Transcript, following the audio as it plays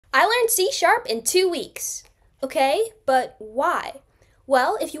I learned C# in 2 weeks. Okay, but why?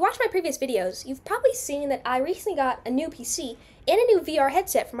 Well, if you watched my previous videos, you've probably seen that I recently got a new PC and a new VR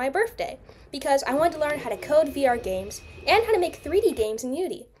headset for my birthday because I wanted to learn how to code VR games and how to make 3D games in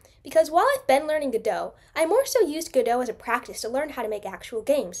Unity. Because while I've been learning Godot, I more so used Godot as a practice to learn how to make actual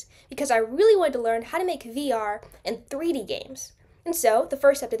games because I really wanted to learn how to make VR and 3D games. And so, the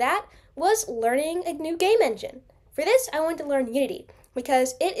first step to that was learning a new game engine. For this, I wanted to learn Unity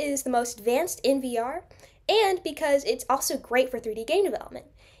because it is the most advanced in VR and because it's also great for 3D game development.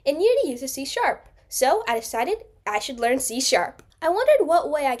 And Unity uses C#, so I decided I should learn C#. I wondered what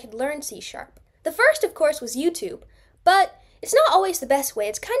way I could learn C#. The first, of course, was YouTube, but it's not always the best way.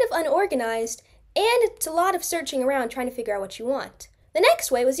 It's kind of unorganized, and it's a lot of searching around trying to figure out what you want. The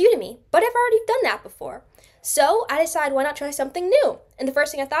next way was Udemy, but I've already done that before. So I decided why not try something new, and the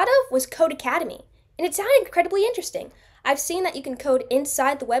first thing I thought of was Codecademy, and it sounded incredibly interesting. I've seen that you can code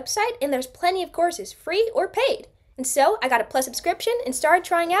inside the website, and there's plenty of courses, free or paid. And so I got a Plus subscription and started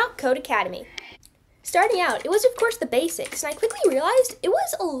trying out Codecademy. Starting out, it was of course the basics, and I quickly realized it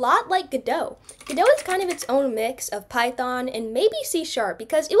was a lot like Godot. Godot is kind of its own mix of Python and maybe C#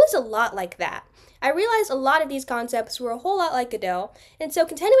 because it was a lot like that. I realized a lot of these concepts were a whole lot like Godot, and so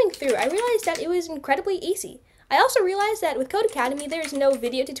continuing through, I realized that it was incredibly easy. I also realized that with Codecademy, there's no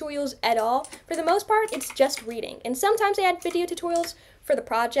video tutorials at all. For the most part, it's just reading, and sometimes they add video tutorials for the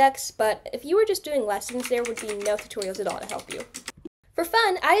projects, but if you were just doing lessons, there would be no tutorials at all to help you. For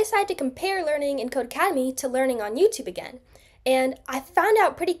fun, I decided to compare learning in Codecademy to learning on YouTube again, and I found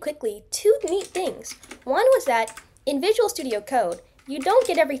out pretty quickly two neat things. One was that in Visual Studio Code, you don't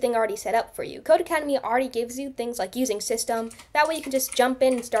get everything already set up for you. Codecademy already gives you things like using system, that way you can just jump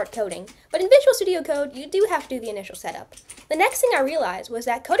in and start coding. But in Visual Studio Code, you do have to do the initial setup. The next thing I realized was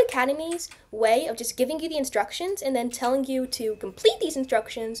that Codecademy's way of just giving you the instructions and then telling you to complete these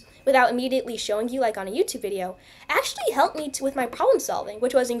instructions without immediately showing you like on a YouTube video actually helped me with my problem solving,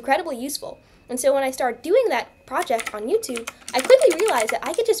 which was incredibly useful. And so when I started doing that project on YouTube, I quickly realized that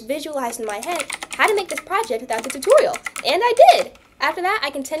I could just visualize in my head how to make this project without the tutorial. And I did! After that, I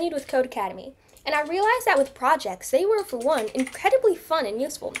continued with Codecademy. And I realized that with projects, they were, for one, incredibly fun and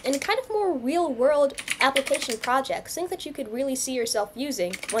useful, and kind of more real-world application projects, things that you could really see yourself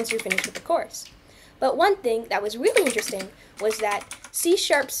using once you're finished with the course. But one thing that was really interesting was that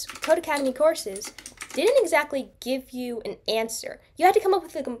C#'s Codecademy courses didn't exactly give you an answer. You had to come up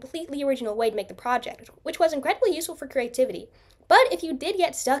with a completely original way to make the project, which was incredibly useful for creativity. But if you did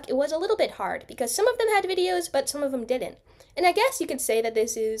get stuck, it was a little bit hard, because some of them had videos, but some of them didn't. And I guess you could say that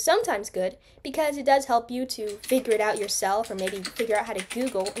this is sometimes good, because it does help you to figure it out yourself, or maybe figure out how to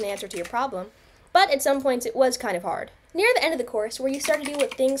Google an answer to your problem. But at some points, it was kind of hard. Near the end of the course, where you start to deal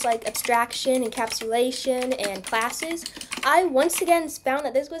with things like abstraction, encapsulation, and classes, I once again found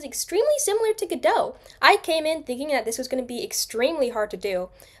that this was extremely similar to Godot. I came in thinking that this was going to be extremely hard to do,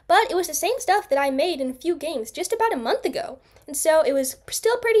 but it was the same stuff that I made in a few games just about a month ago. And so it was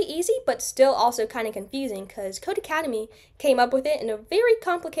still pretty easy, but still also kind of confusing, because Codecademy came up with it in a very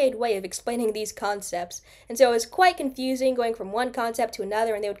complicated way of explaining these concepts. And so it was quite confusing going from one concept to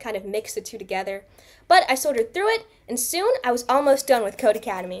another, and they would kind of mix the two together. But I sorted through it, and soon I was almost done with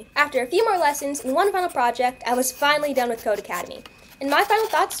Codecademy. After a few more lessons and one final project, I was finally done with Codecademy. And my final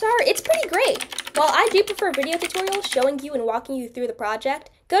thoughts are, it's pretty great. While I do prefer video tutorials showing you and walking you through the project,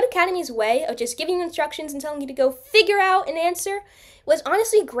 Codecademy's way of just giving you instructions and telling you to go figure out an answer was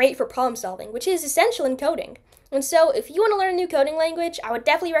honestly great for problem solving, which is essential in coding. And so if you want to learn a new coding language, I would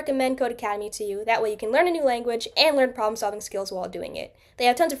definitely recommend Codecademy to you. That way you can learn a new language and learn problem solving skills while doing it. They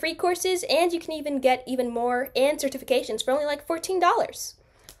have tons of free courses, and you can even get even more and certifications for only like $14.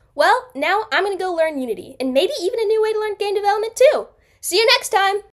 Well, now I'm going to go learn Unity, and maybe even a new way to learn game development too. See you next time!